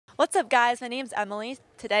What's up, guys? My name's Emily.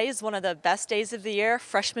 Today is one of the best days of the year,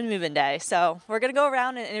 freshman move-in day. So we're going to go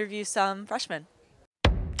around and interview some freshmen.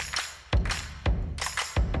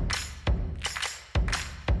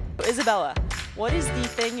 Isabella, what is the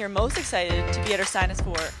thing you're most excited to be at Ursinus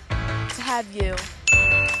for? To have you.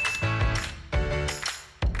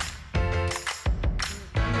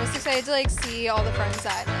 I'm most excited to see all the friends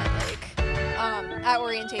that I met at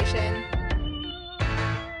orientation.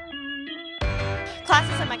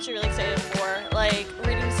 Classes I'm actually really excited for, like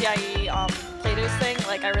reading CIE Plato's thing.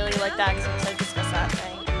 I really like that because I'm excited to discuss that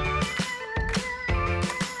thing.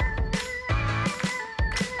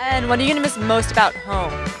 And what are you going to miss most about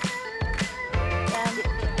home?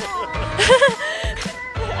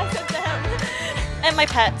 I said them. And my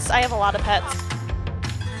pets. I have a lot of pets.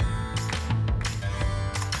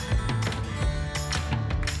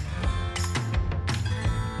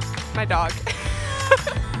 My dog.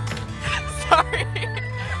 Sorry.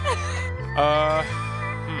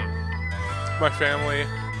 My family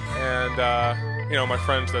and my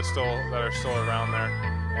friends that are still around there,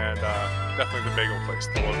 and definitely the bagel place,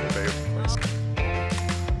 the local bagel place.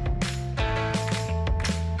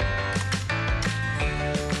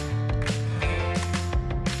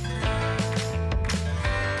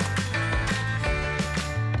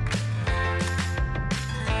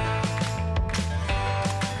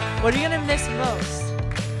 What are you gonna miss most?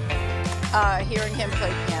 Hearing him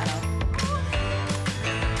play piano.